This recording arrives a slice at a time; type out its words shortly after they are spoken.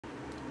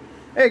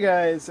Hey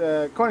guys,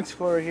 Coin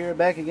Explorer here,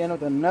 back again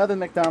with another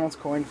McDonald's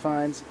coin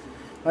finds.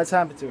 Let's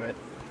hop into it.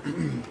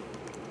 I'm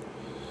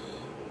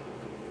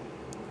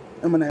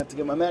gonna have to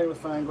get my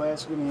magnifying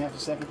glass. Give me half a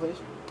second, please.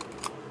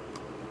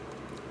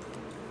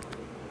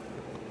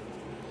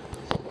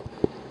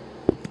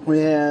 We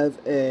have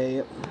a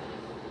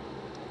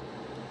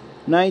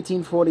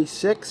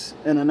 1946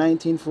 and a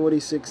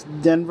 1946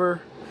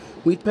 Denver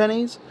wheat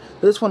pennies.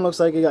 This one looks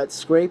like it got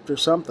scraped or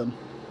something.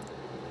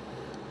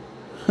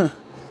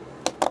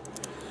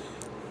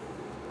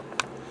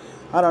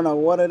 I don't know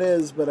what it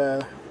is, but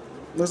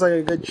looks like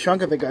a good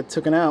chunk of it got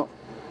taken out.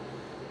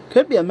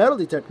 Could be a metal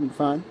detector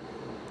find.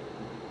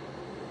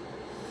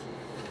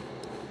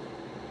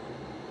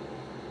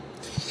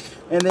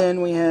 And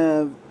then we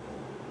have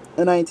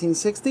a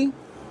 1960, a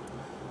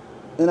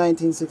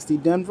 1960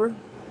 Denver,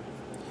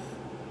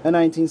 a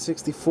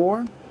 1964,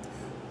 a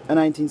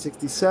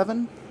 1967,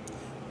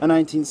 a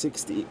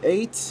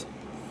 1968,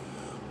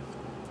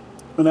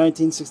 a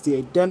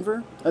 1968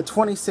 Denver, a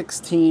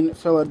 2016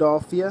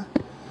 Philadelphia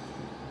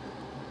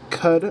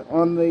cud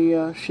on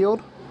the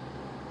shield,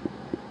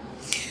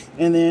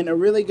 and then a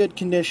really good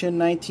condition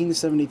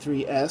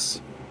 1973 S.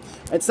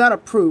 It's not a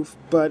proof,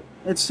 but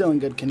it's still in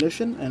good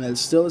condition, and it's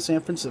still a San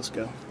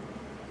Francisco.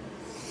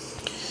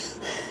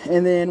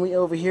 And then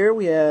over here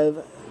we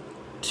have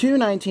two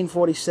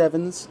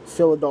 1947s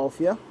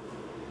Philadelphia.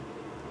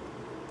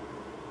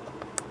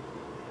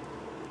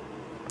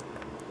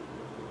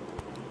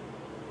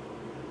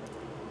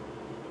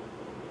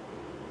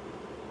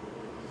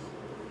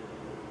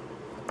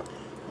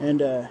 And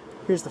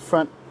here's the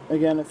front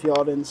again, if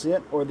y'all didn't see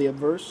it, or the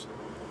obverse.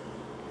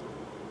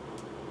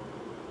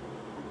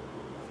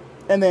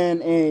 And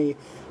then a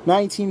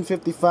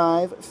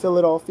 1955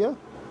 Philadelphia.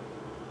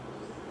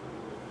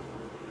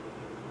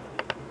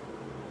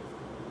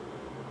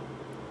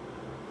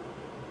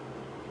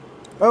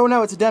 Oh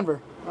no, it's a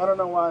Denver. I don't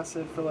know why I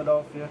said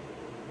Philadelphia.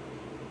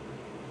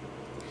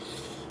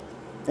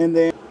 And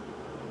then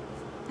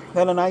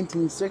a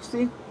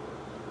 1960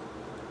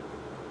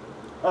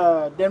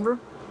 Denver.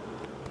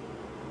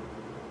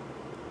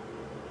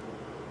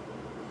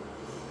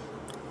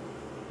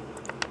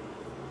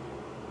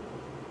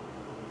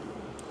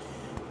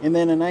 And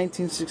then a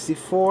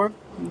 1964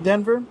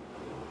 Denver.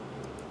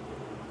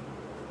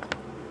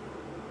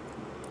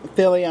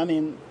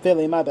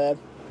 Philly, my bad.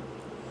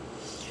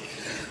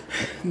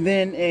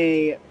 Then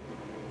a,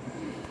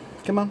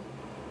 come on,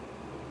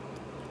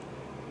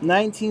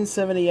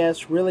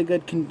 1970S, really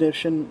good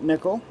condition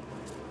nickel.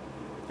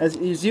 As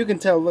you can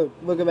tell,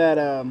 look at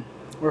that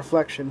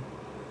reflection.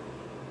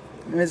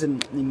 It is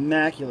in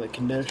immaculate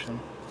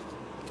condition.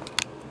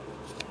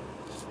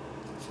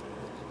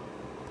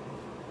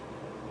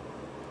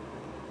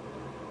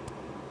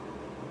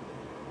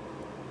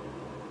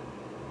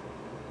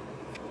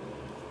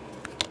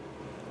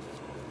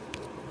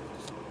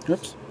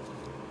 Oops.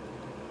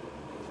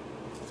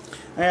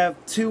 I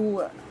have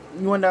two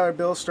 $1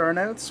 bill star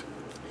notes,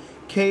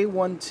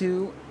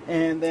 K12,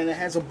 and then it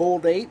has a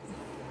bold 8,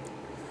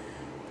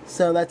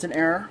 so that's an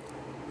error.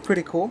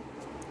 Pretty cool.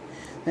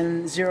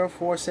 And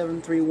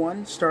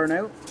 04731 star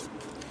note,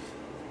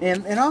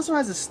 and it also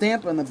has a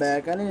stamp on the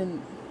back. I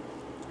don't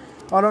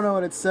know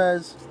what it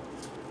says.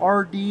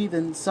 RD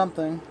then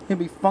something. It'd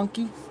be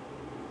funky.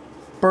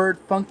 Bird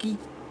funky.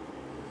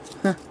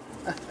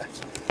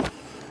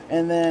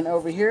 And then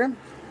over here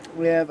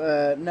we have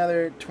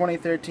another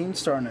 2013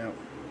 star note.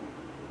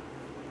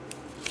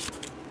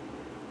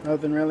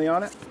 Nothing really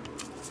on it.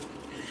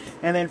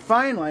 And then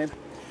finally,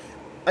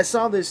 I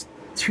saw this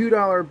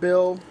 $2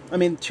 bill,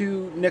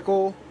 two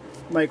nickel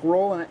like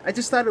roll, and I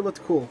just thought it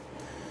looked cool.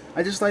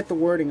 I just liked the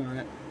wording on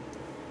it.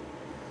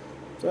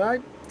 So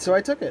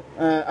I took it.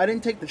 I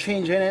didn't take the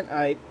change in it.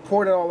 I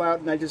poured it all out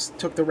and I just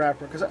took the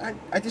wrapper because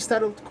I just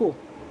thought it looked cool.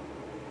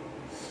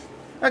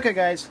 Okay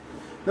guys,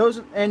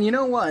 and you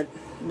know what?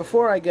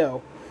 Before I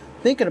go,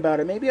 thinking about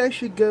it, maybe I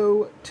should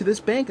go to this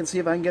bank and see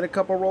if I can get a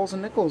couple rolls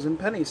of nickels and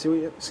pennies,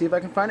 see if I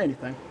can find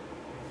anything.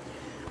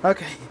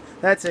 Okay,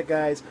 that's it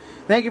guys.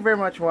 Thank you very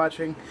much for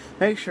watching.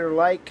 Make sure to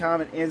like,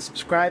 comment, and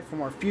subscribe for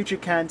more future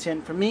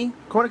content from me,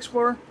 Coin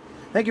Explorer.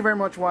 Thank you very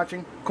much for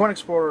watching. Coin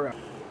Explorer.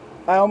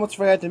 I almost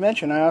forgot to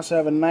mention, I also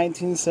have a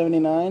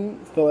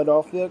 1979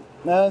 Philadelphia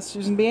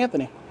Susan B.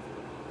 Anthony.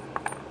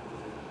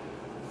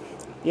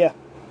 Yeah.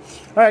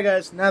 Alright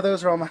guys, now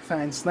those are all my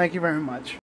finds. Thank you very much.